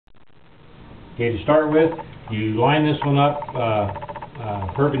Okay, to start with, you line this one up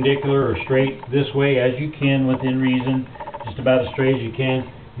perpendicular or straight this way as you can within reason, just about as straight as you can,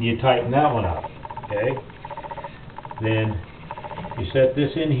 and you tighten that one up. Okay, then you set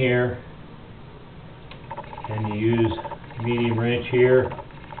this in here and you use medium wrench here,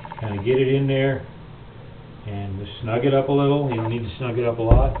 kind of get it in there and just snug it up a little. You don't need to snug it up a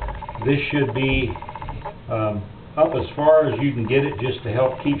lot. This should be up as far as you can get it, just to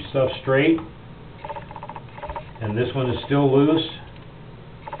help keep stuff straight. And this one is still loose.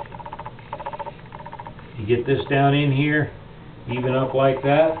 You get this down in here, even up like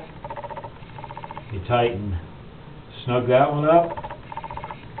that. You tighten, snug that one up.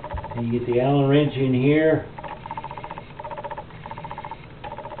 And you get the Allen wrench in here.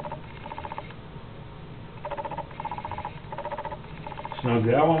 Snug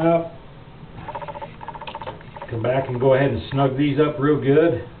that one up. Come back and go ahead and snug these up real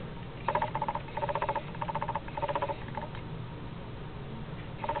good.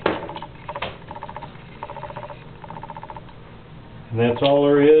 And that's all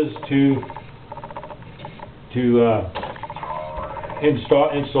there is to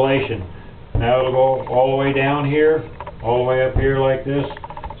installation. Now it'll go all the way down here, all the way up here like this.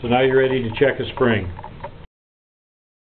 So now you're ready to check a spring.